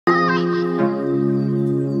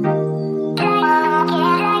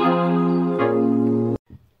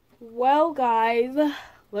guys,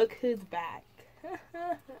 look who's back.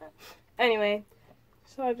 Anyway,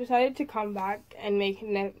 so I've decided to come back and make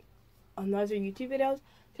another YouTube videos.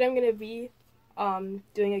 Today I'm going to be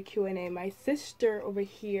doing a Q&A. My sister over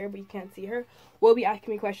here, but you can't see her, will be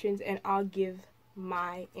asking me questions and I'll give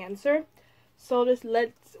my answer. So just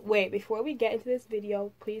wait, before we get into this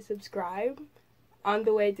video, please subscribe. On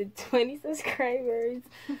the way to 20 subscribers.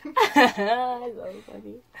 So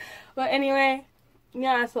funny. But anyway,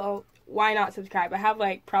 yeah, so why not subscribe? I have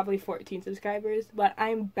like probably 14 subscribers, but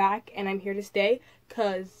I'm back and I'm here to stay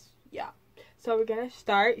because, yeah. So we're going to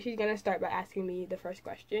start. She's going to start by asking me the first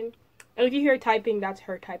question. And if you hear typing, that's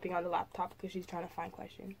her typing on the laptop because she's trying to find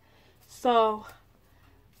questions. So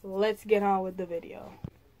let's get on with the video.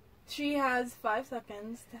 She has 5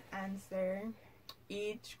 seconds to answer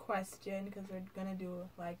each question because we're gonna do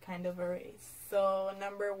like kind of a race. So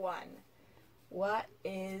number 1, what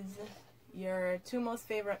is your 2 most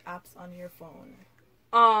favorite apps on your phone?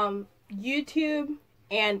 YouTube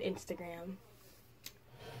and Instagram.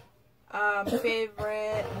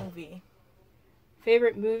 Favorite movie?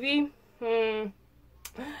 Favorite movie?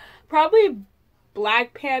 Probably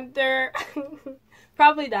Black Panther.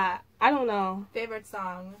 Probably that. I don't know. Favorite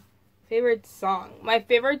song? Favorite song. My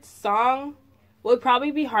favorite song would probably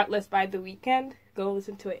be Heartless by The Weeknd. Go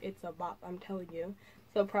listen to it. It's a bop, I'm telling you.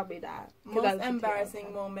 So probably that. Most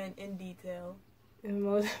embarrassing moment in detail. The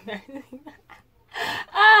most embarrassing.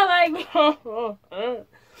 Oh my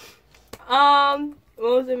god.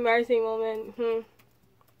 Most embarrassing moment.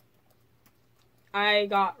 I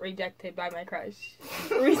got rejected by my crush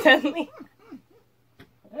recently.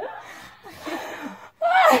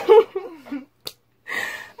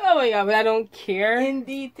 Oh my god, but I don't care. In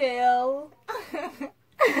detail.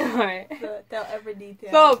 Alright. So tell every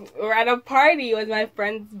detail. So, we're at a party. It was my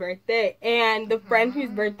friend's birthday. And the friend whose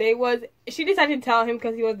birthday was, she decided to tell him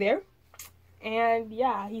because he was there. And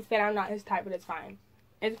yeah, he said I'm not his type, but it's fine.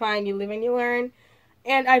 It's fine. You live and you learn.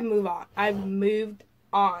 And I've moved on. I've moved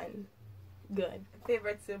on. Good.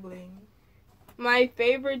 Favorite sibling? My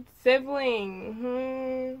favorite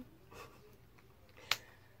sibling?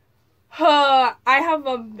 I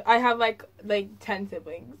have like 10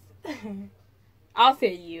 siblings. I'll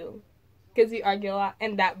say you, because we argue a lot,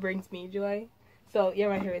 and that brings me joy. So you're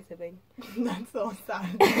my favorite sibling. That's so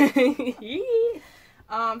sad.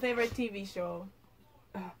 Favorite TV show?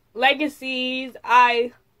 Legacies.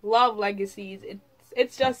 I love Legacies.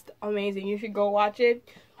 It's just amazing. You should go watch it.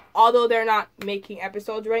 Although they're not making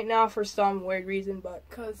episodes right now for some weird reason, but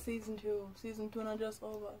cause season two not just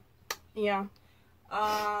over. Yeah.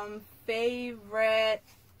 Favorite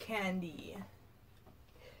candy?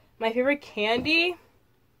 My favorite candy?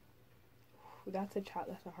 Ooh, that's a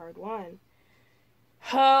hard one.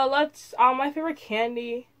 My favorite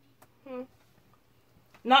candy.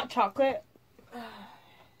 Not chocolate.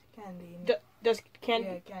 Candy. Just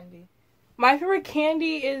candy. Yeah, candy. My favorite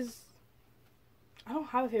candy is. I don't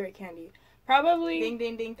have a favorite candy. Probably. Ding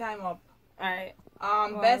ding ding! Time up. Alright.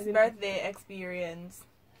 Best birthday experience.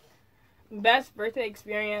 Best birthday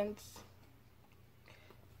experience.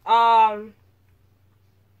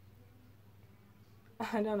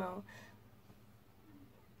 I don't know.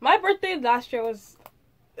 My birthday last year was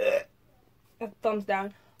a thumbs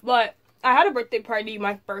down. But I had a birthday party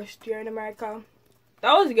my first year in America.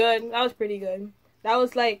 That was good. That was pretty good. That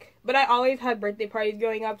was like, but I always had birthday parties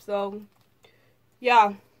growing up, so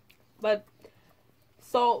yeah. But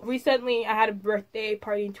so recently I had a birthday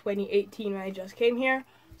party in 2018 when I just came here.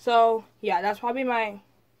 So yeah, that's probably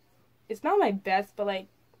it's not my best, but like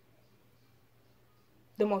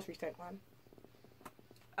the most recent one.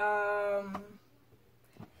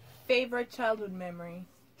 Favorite childhood memory?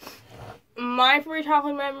 My favorite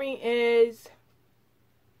childhood memory is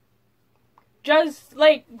just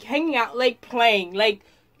like hanging out, like playing, like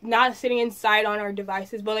not sitting inside on our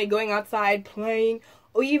devices, but like going outside playing.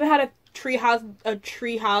 We even had a tree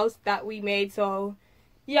house that we made. So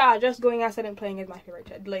yeah, just going outside and playing is my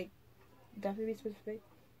favorite. Like, definitely be specific.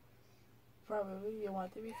 Probably. You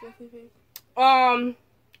want to be specific? Our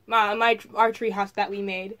tree house that we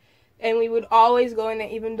made. And we would always go in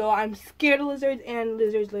it even though I'm scared of lizards and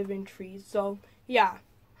lizards live in trees. So, yeah.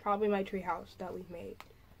 Probably my tree house that we made.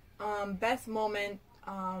 Best moment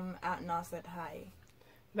at Nauset High.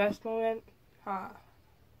 Best moment?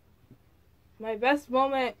 My best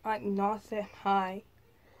moment at Nauset High.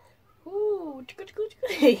 Ooh.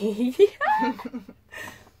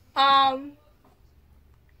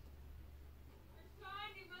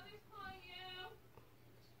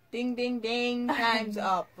 Ding ding ding, time's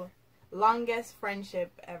up. Longest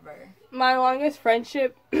friendship ever. My longest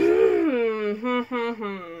friendship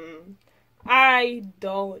I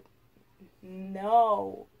don't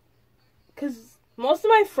No. Because most of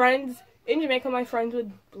my friends in Jamaica, my friends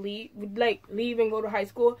would leave and go to high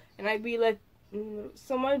school, and I'd be like,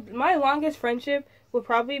 so my longest friendship would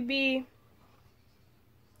probably be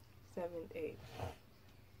 7th, 8th,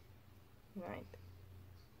 9th.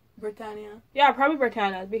 Britannia. Yeah, probably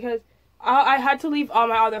Britannia, because I had to leave all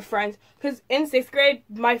my other friends. Because in 6th grade,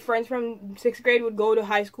 my friends from 6th grade would go to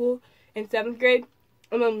high school in 7th grade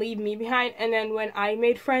and then leave me behind. And then when I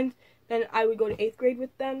made friends, then I would go to 8th grade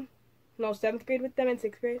with them. No, 7th grade with them in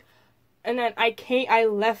 6th grade. And then I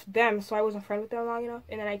left them, so I wasn't friends with them long enough.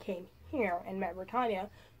 And then I came here and met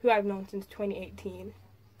Britannia, who I've known since 2018.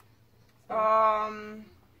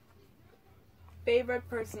 Favorite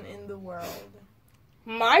person in the world?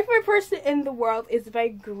 My favorite person in the world is my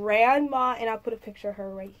grandma, and I'll put a picture of her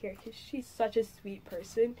right here because she's such a sweet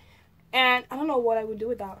person, and I don't know what I would do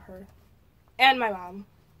without her. And my mom,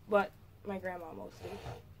 but my grandma mostly.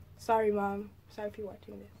 Sorry, Mom. Sorry if you're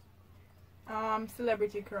watching this.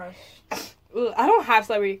 Celebrity crush. Ugh, I don't have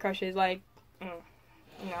celebrity crushes. Like,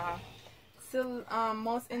 nah. So,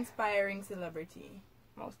 most inspiring celebrity.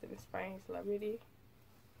 Most inspiring celebrity.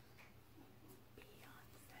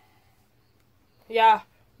 Yeah,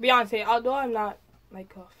 Beyonce. Although I'm not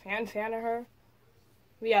like a fan of her,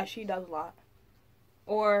 but yeah, she does a lot.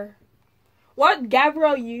 Or what?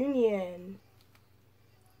 Gabrielle Union.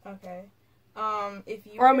 Okay. If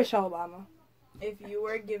you or Michelle Obama. If you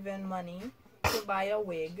were given money to buy a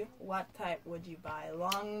wig, what type would you buy?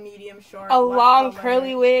 Long, medium, short? A long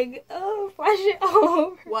curly wig. Oh, flash it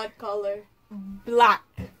over. What color? Black,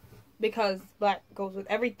 because black goes with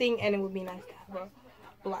everything, and it would be nice to have a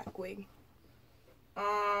black wig.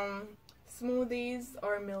 Smoothies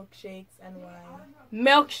or milkshakes, and why?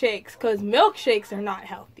 Milkshakes, because milkshakes are not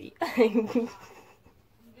healthy.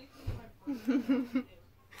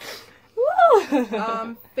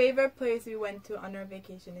 Favorite place we went to on our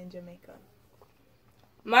vacation in Jamaica?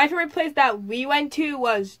 My favorite place that we went to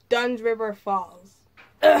was Dunn's River Falls.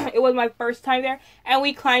 It was my first time there, and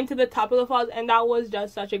we climbed to the top of the falls, and that was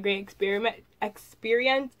just such a great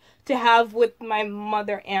experience to have with my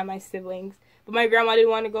mother and my siblings. But my grandma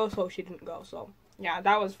didn't want to go, so she didn't go. So, yeah,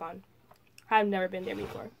 that was fun. I've never been there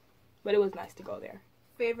before, but it was nice to go there.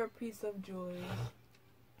 Favorite piece of jewelry?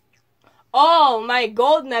 Oh, my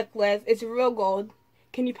gold necklace. It's real gold.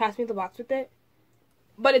 Can you pass me the box with it?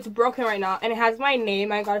 But it's broken right now, and it has my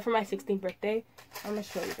name. I got it for my 16th birthday. I'm going to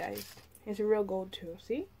show you guys. It's real gold, too.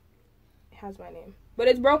 See? It has my name. But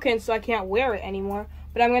it's broken, so I can't wear it anymore.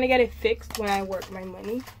 But I'm going to get it fixed when I work my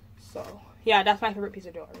money. So, yeah, that's my favorite piece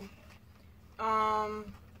of jewelry.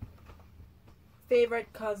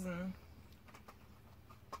 Favorite cousin?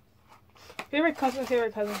 Favorite cousin.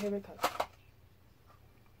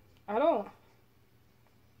 I don't.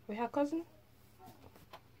 We have cousins?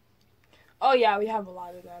 Oh, yeah, we have a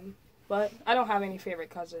lot of them. But I don't have any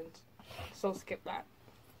favorite cousins. So skip that.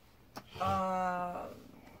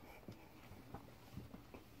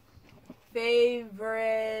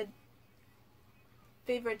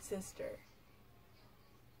 Favorite sister?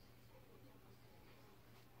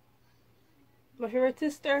 My favorite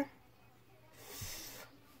sister?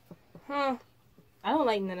 I don't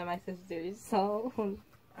like none of my sisters, so...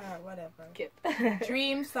 whatever. Skip.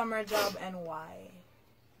 Dream summer job, and why?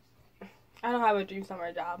 I don't have a dream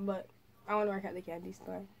summer job, but I want to work at the candy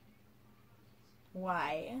store.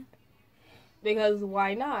 Why? Because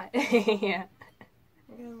why not? Yeah.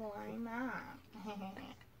 Because why not?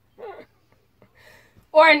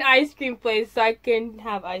 Or an ice cream place so I can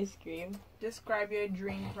have ice cream. Describe your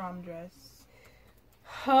dream prom dress.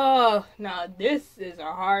 Oh, now this is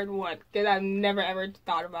a hard one because I've never ever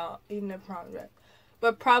thought about even a prom dress.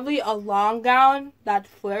 But probably a long gown that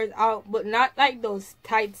flares out, but not like those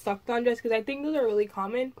tight sucked-on dresses because I think those are really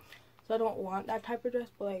common. So I don't want that type of dress,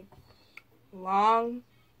 but like long,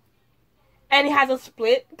 and it has a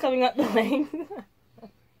split coming up the length.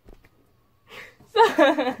 So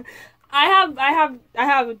I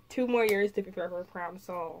have 2 more years to prepare for prom.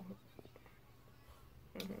 So.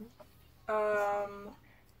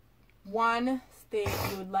 One state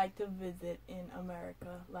you would like to visit in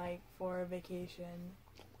America, like for a vacation.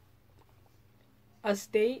 A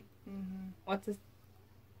state? What's a...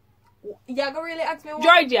 Yeah, go really ask me what?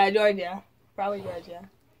 Georgia. Probably Georgia.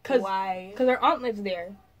 Why? Because her aunt lives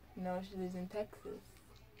there. No, she lives in Texas.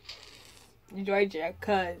 Georgia,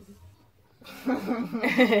 because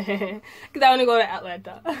I want to go to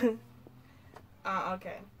Atlanta.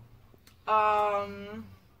 Okay.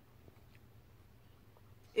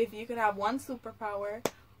 If you could have one superpower,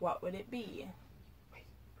 what would it be?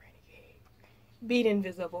 Being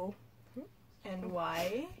invisible. And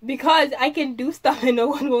why? Because I can do stuff and no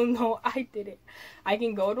one will know I did it. I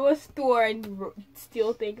can go to a store and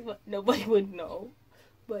steal things, but nobody would know.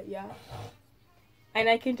 But yeah. And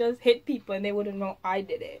I can just hit people and they wouldn't know I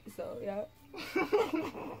did it. So yeah.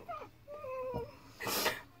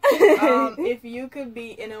 If you could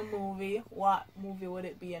be in a movie, what movie would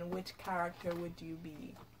it be and which character would you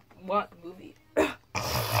be? What movie?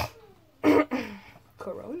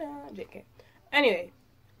 Corona. JK. Anyway,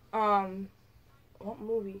 what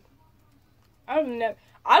movie? I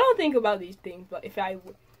don't think about these things, but if I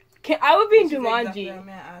would, I would be in Jumanji.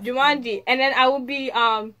 Jumanji, and then I would be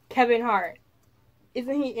Kevin Hart.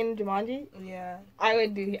 Isn't he in Jumanji? Yeah. I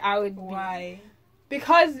would. Why?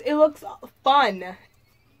 Because it looks fun,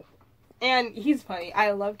 and he's funny.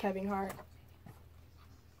 I love Kevin Hart.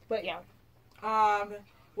 But yeah.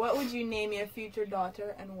 What would you name your future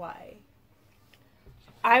daughter and why?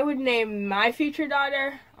 I would name my future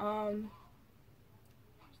daughter, I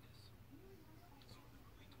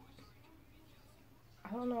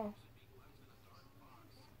don't know.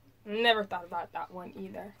 Never thought about that one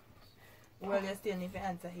either. Well, you still need to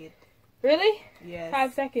answer it. Really? Yes.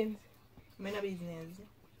 5 seconds. No business.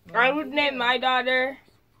 I would name my daughter.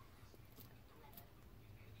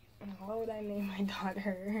 What would I name my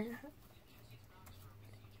daughter?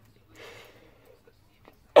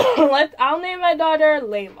 I'll name my daughter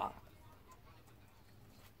Layla.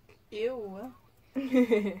 Ew.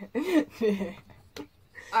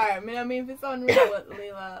 Alright, I mean, if it's unreal, what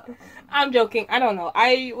Layla. I'm joking. I don't know.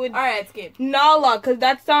 I would. Alright, skip. Nala, because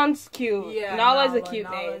that sounds cute. Yeah. Nala's a cute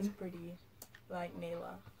Nala's name. pretty. Like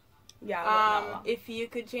Nayla. Yeah. Nala. If you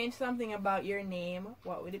could change something about your name,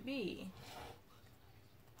 what would it be?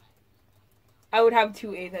 I would have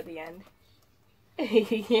 2 A's at the end.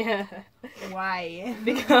 Yeah. Why?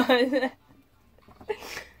 Because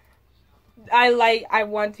I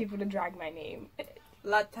want people to drag my name.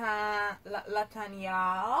 Latanya?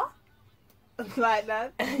 Like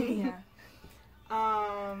that? Yeah.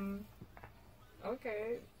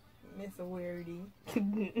 Okay. Miss a weirdie.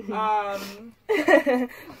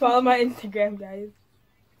 Follow my Instagram, guys.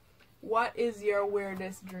 What is your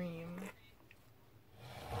weirdest dream?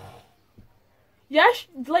 Yeah,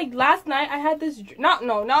 like last night I had this not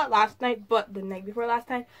last night, but the night before last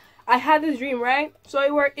night, I had this dream, right? So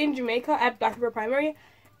I worked in Jamaica at Blackbird Primary,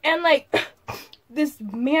 and like this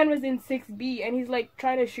man was in 6B and he's like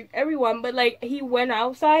trying to shoot everyone, but like he went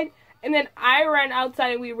outside and then I ran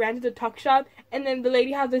outside and we ran to the tuck shop, and then the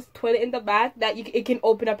lady has this toilet in the back that it can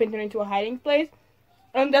open up and turn into a hiding place.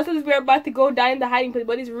 And just as we're about to go down in the hiding place,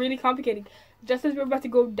 but it's really complicated. Just as we're about to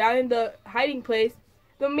go down in the hiding place,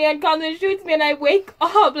 the man comes and shoots me and I wake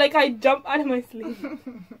up like I jump out of my sleep.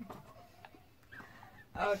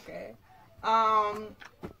 Okay.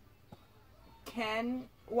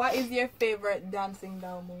 What is your favorite dancing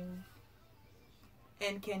doll move?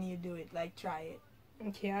 And can you do it? Like, try it.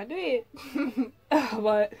 Can't do it.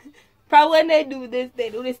 But probably when they do this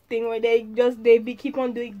thing where they keep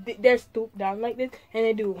on doing, they're stooped down like this and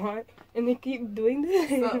they do one and they keep doing this.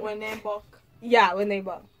 So when they buck. Yeah, when they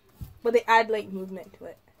buck. But they add like movement to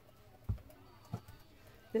it.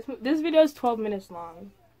 This video is 12 minutes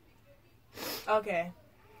long. Okay.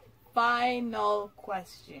 Final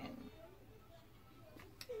question.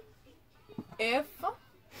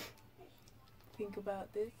 Think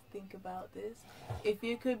about this. If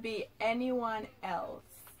you could be anyone else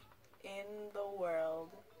in the world,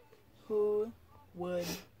 who would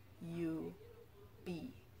you be?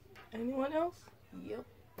 Anyone else? Yep.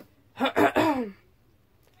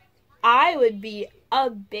 I would be a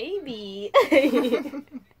baby.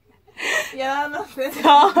 Yeah, no.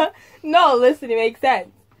 No, listen, it makes sense.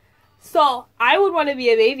 So, I would want to be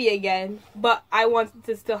a baby again, but I want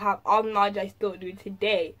to still have all the knowledge I still do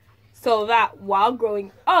today. So that while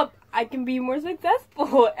growing up, I can be more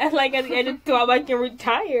successful. And like at the age of 12, I can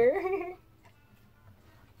retire.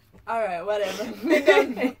 Alright,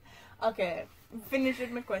 whatever. Okay, finish with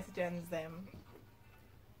my questions then.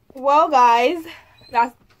 Well, guys,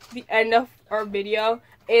 that's the end of our video.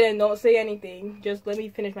 Aiden, don't say anything. Just let me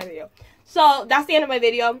finish my video. So, that's the end of my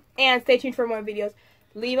video. And stay tuned for more videos.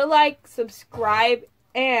 Leave a like, subscribe,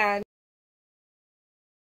 and